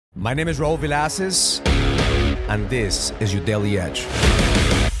My name is Raul Villacis, and this is your Daily Edge.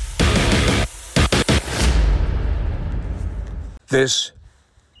 This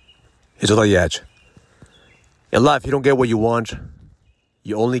is your Daily Edge. In life, you don't get what you want.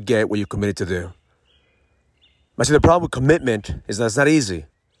 You only get what you're committed to do. But see, the problem with commitment is that it's not easy.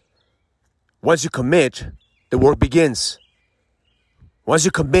 Once you commit, the work begins. Once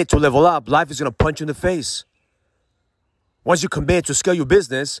you commit to level up, life is going to punch you in the face. Once you commit to scale your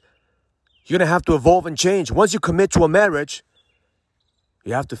business, you're going to have to evolve and change. Once you commit to a marriage,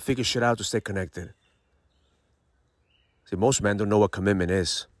 you have to figure shit out to stay connected. See, most men don't know what commitment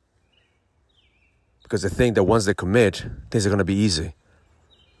is. Because they think that once they commit, things are going to be easy.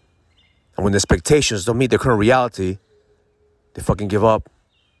 And when the expectations don't meet their current reality, they fucking give up.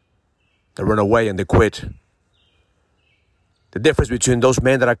 They run away and they quit. The difference between those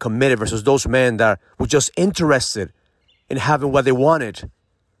men that are committed versus those men that were just interested in having what they wanted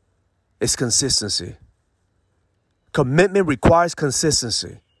is consistency. Commitment requires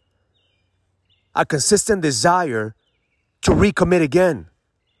consistency. A consistent desire to recommit again.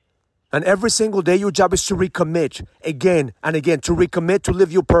 And every single day your job is to recommit again and again, to recommit to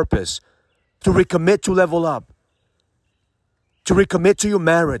live your purpose, to recommit to level up, to recommit to your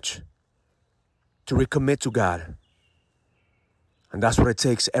marriage, to recommit to God. And that's what it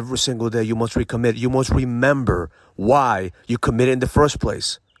takes every single day. You must recommit. You must remember why you committed in the first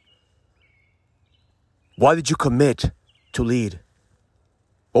place. Why did you commit to lead?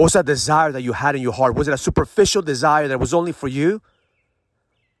 What was that desire that you had in your heart? Was it a superficial desire that was only for you?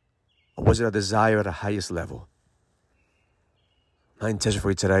 Or was it a desire at the highest level? My intention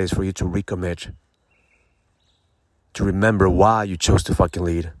for you today is for you to recommit. To remember why you chose to fucking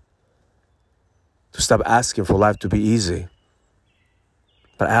lead. To stop asking for life to be easy.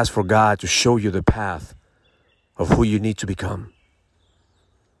 But ask for God to show you the path of who you need to become.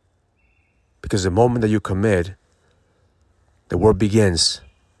 Because the moment that you commit, the work begins.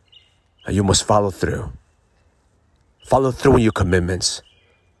 And you must follow through. Follow through in your commitments.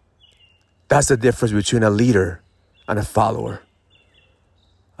 That's the difference between a leader and a follower.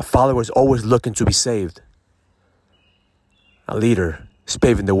 A follower is always looking to be saved. A leader is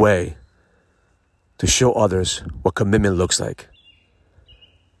paving the way to show others what commitment looks like.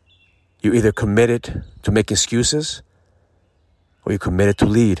 You either committed to make excuses or you committed to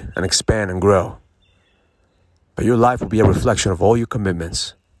lead and expand and grow. But your life will be a reflection of all your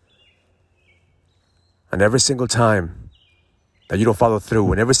commitments. And every single time that you don't follow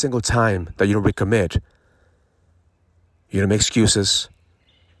through, and every single time that you don't recommit, you're going to make excuses.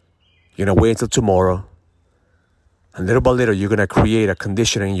 You're going to wait until tomorrow. And little by little, you're going to create a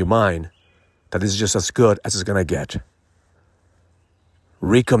conditioning in your mind that this is just as good as it's going to get.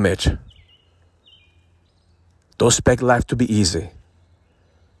 Recommit. Don't expect life to be easy.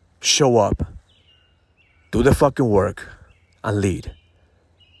 Show up. Do the fucking work and lead.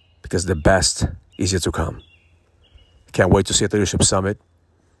 Because the best is yet to come. Can't wait to see you at the Leadership Summit.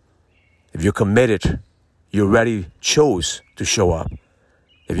 If you're committed, you already chose to show up.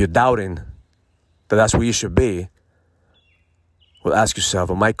 If you're doubting that that's where you should be, well, ask yourself,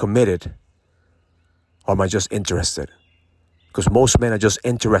 am I committed or am I just interested? Because most men are just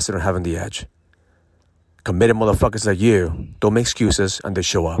interested in having the edge. Committed motherfuckers like you don't make excuses and they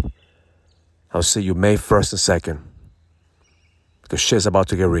show up. I'll see you May 1st and 2nd. Because shit's about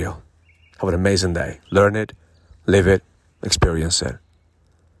to get real. Have an amazing day. Learn it, live it, experience it.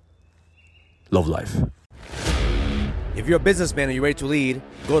 Love life. If you're a businessman and you're ready to lead,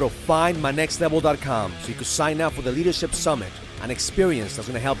 go to findmynextlevel.com so you can sign up for the Leadership Summit, an experience that's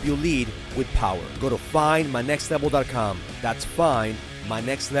going to help you lead with power. Go to findmynextlevel.com. That's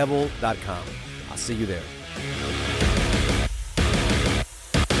findmynextlevel.com. I'll see you there.